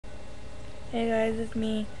Hey guys, it's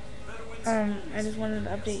me. I just wanted to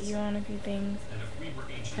update you on a few things.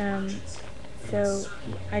 Um, so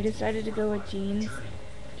I decided to go with jeans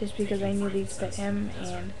just because I knew these fit him,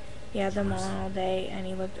 and he had them on all day and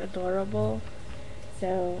he looked adorable.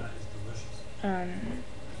 So, um,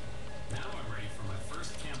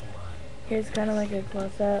 here's kind of like a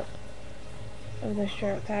close-up of the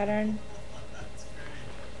shirt pattern.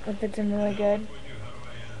 It fits him really good.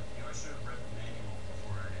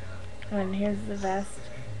 And here's the vest.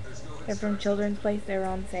 They're from Children's Place. They were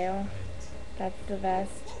on sale. That's the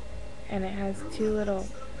vest. And it has two little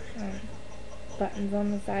buttons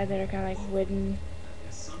on the side that are kind of like wooden.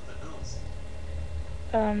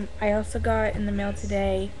 I also got in the mail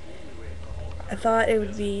today, I thought it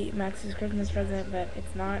would be Max's Christmas present, but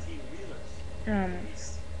it's not.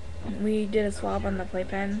 We did a swap on the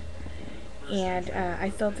playpen, and I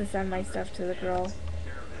still have to send my stuff to the girl.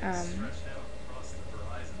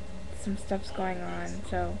 Some stuff's going on,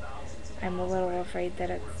 so I'm a little afraid that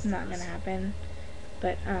it's not gonna happen.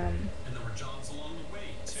 But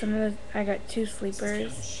some of the, I got 2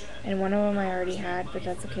 sleepers, and one of them I already had, but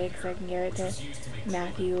that's okay because I can give it to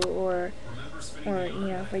Matthew, or you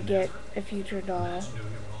know, if I get a future doll,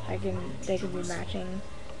 they can be matching.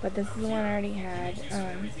 But this is the one I already had.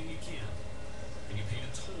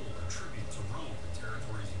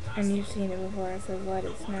 And you've seen it before. It says "Let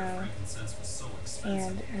It Snow,"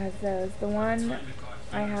 and it has those. The one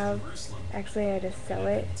I have, actually I had to sell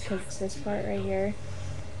it because this part right here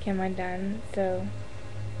came undone, so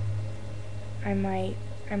I might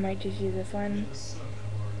just use this one.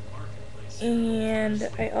 And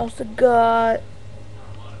I also got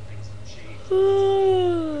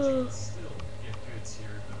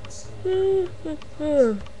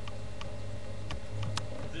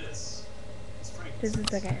just a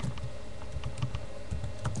second.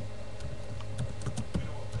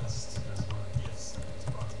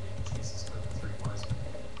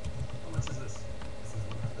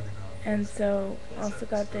 And so also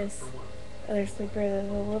got this other sleeper that's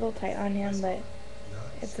a little tight on him, but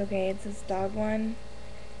it's okay. It's this dog one,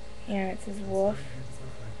 and it says wolf,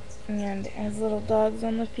 and it has little dogs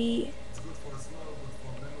on the feet.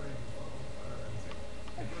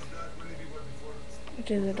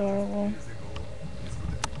 Which is adorable.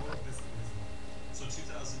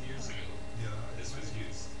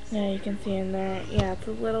 Yeah, you can see in there. Yeah, it's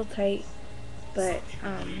a little tight, but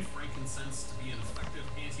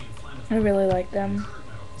I really like them.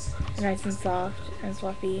 They're nice and soft and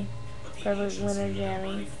fluffy. Perfect winter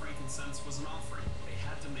jammies.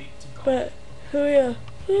 But oh yeah.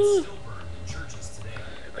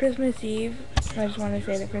 Christmas Eve. I just want to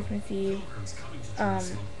say that Christmas Eve,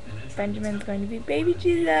 Benjamin's going to be baby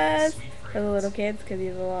Jesus for the little kids because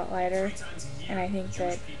he's a lot lighter, and I think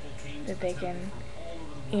that they can,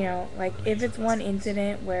 you know, like if it's one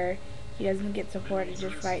incident where he doesn't get support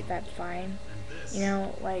just right, that's fine. You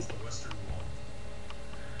know, like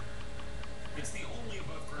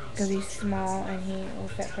because he's small and he will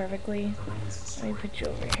fit perfectly. Let me put you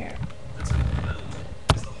over here.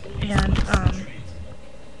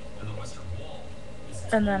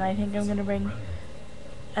 And then I think I'm gonna bring,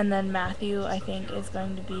 and then Matthew I think is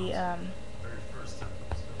going to be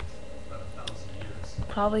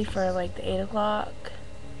probably for like the 8 o'clock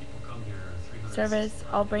service.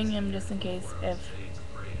 I'll bring him just in case if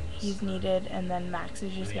he's needed, and then Max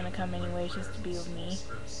is just gonna come anyways just to be with me.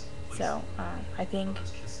 So I think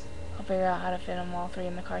I'll figure out how to fit them all 3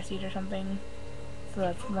 in the car seat or something. So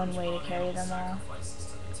that's one way to carry them all.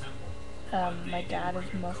 My dad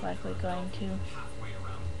is most likely going to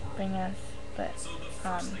bring us, but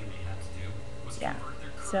yeah.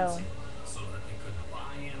 So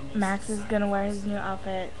Max is gonna wear his new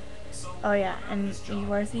outfit. Oh yeah, and he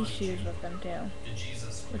wears these shoes with them too,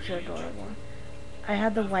 which are adorable. I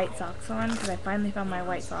had the white socks on because I finally found my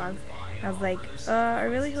white socks. I was like, I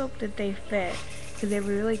really hope that they fit because they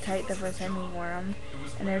were really tight the first time we wore them,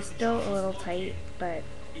 and they're still a little tight, but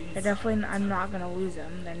they're definitely, I'm not gonna lose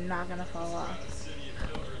them. They're not gonna fall off.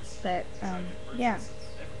 But yeah,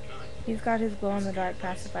 he's got his glow-in-the-dark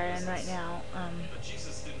pacifier in right now.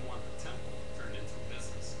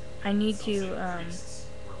 I need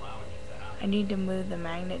to move the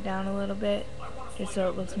magnet down a little bit just so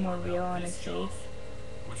it looks more real on his face,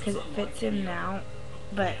 because it fits him now,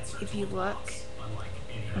 but if you look,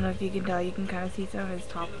 I don't know if you can tell, you can kind of see some of his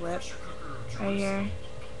top lip right here,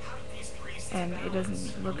 and it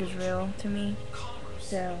doesn't look as real to me.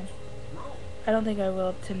 So I don't think I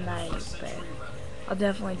will tonight, but I'll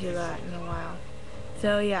definitely do that in a while.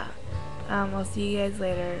 So yeah, I'll see you guys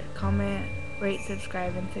later. Comment, rate,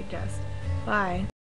 subscribe, and suggest. Bye.